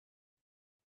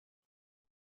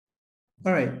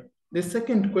All right. The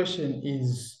second question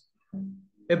is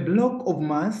a block of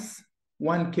mass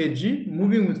 1 kg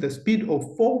moving with the speed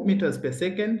of 4 meters per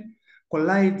second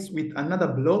collides with another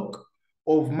block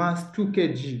of mass 2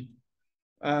 kg,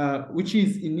 which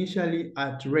is initially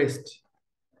at rest.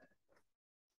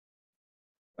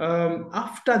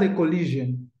 After the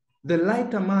collision, the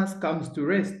lighter mass comes to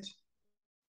rest.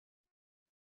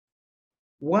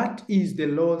 What is the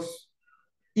loss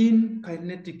in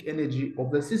kinetic energy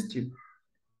of the system?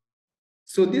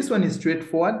 So this one is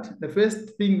straightforward. The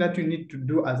first thing that you need to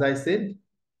do, as I said,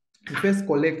 you first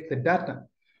collect the data.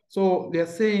 So they're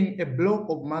saying a block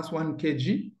of mass 1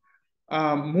 kg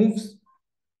moves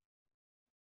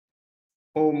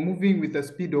or moving with a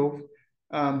speed of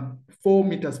 4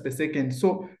 meters per second.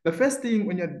 So the first thing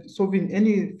when you're solving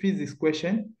any physics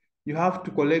question, you have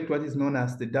to collect what is known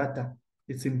as the data.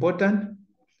 It's important.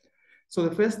 So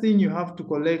the first thing you have to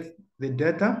collect the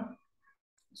data.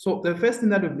 So the first thing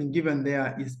that we've been given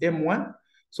there is M1.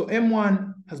 So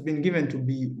M1 has been given to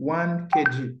be 1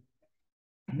 kg.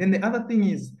 And then the other thing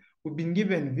is we've been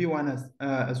given V1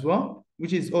 as well,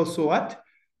 which is also what?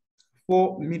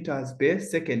 4 meters per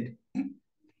second.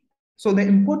 So the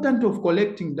importance of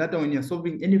collecting data when you're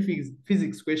solving any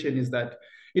physics question is that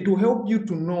it will help you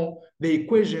to know the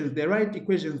equations, the right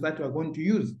equations that you are going to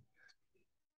use.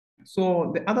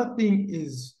 So the other thing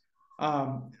is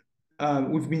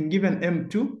we've been given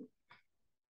M2,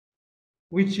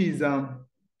 which is 2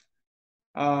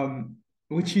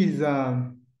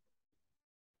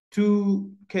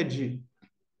 kg.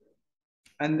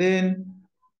 And then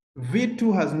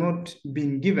V2 has not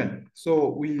been given.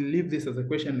 So we leave this as a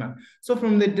question mark. So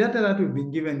from the data that we've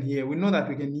been given here, we know that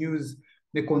we can use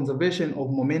the conservation of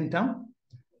momentum.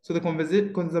 So the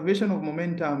conservation of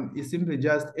momentum is simply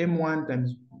just M1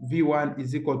 times V1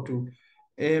 is equal to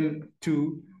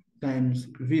M2 times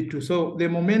V2. So the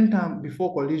momentum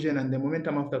before collision and the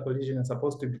momentum after collision are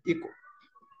supposed to be equal.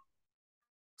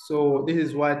 So this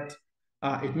is what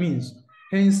it means.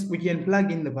 Hence, we can plug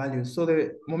in the values. So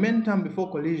the momentum before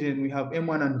collision, we have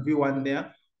M1 and V1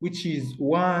 there, which is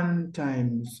 1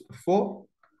 times 4.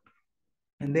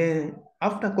 And then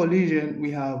after collision,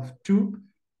 we have 2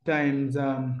 times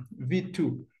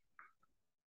V2.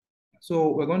 So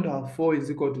we're going to have 4 is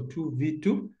equal to 2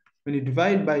 V2. When you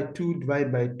divide by 2,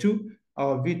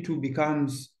 our V2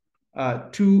 becomes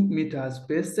 2 meters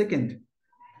per second.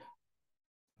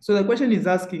 So the question is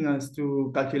asking us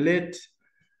to calculate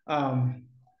the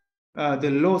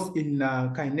loss in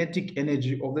kinetic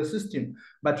energy of the system.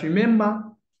 But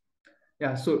remember,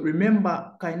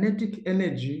 remember kinetic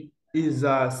energy is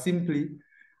simply,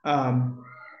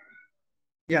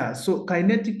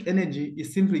 kinetic energy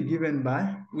is simply given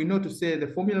by, we know to say the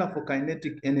formula for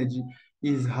kinetic energy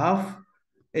is half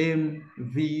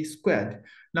mv squared.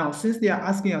 Now, since they are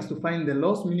asking us to find the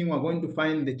loss, meaning we're going to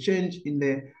find the change in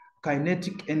the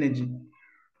kinetic energy.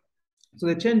 So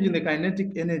the change in the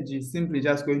kinetic energy is simply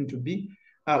just going to be,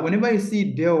 whenever you see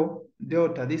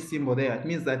delta, this symbol there, it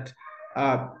means that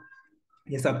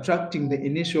you're subtracting the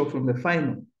initial from the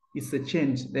final. It's a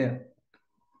change there.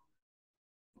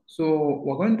 So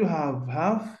we're going to have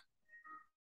half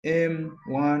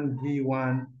M1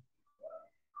 V1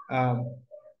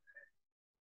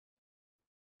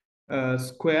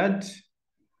 squared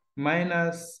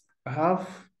minus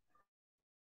half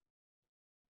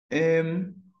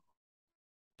M2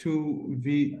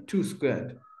 V2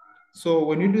 squared. So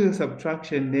when you do the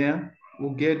subtraction there,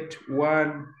 we'll get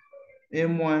 1,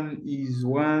 M1 is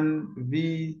 1,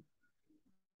 V1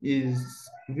 is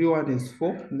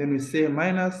 4, and then we say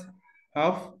minus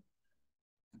half,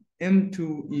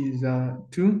 M2 is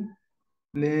 2,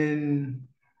 then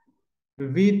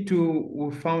V2,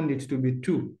 we found it to be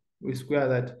 2, we square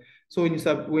that. So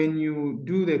when you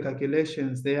do the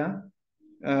calculations there,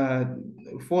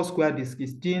 4 squared is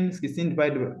 16, 16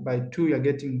 divided by 2, you're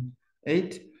getting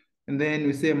 8, and then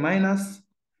we say minus,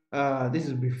 this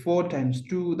will be 4 times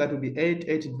 2, that will be 8,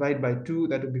 8 divided by 2,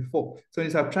 that will be 4. So when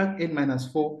you subtract 8 minus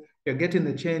 4, you're getting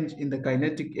the change in the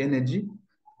kinetic energy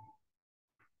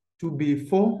to be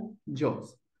 4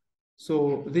 joules.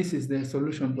 So this is the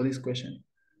solution for this question.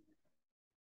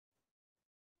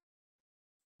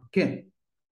 Okay,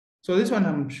 so this one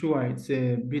I'm sure it's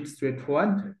a bit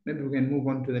straightforward. Maybe we can move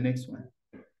on to the next one.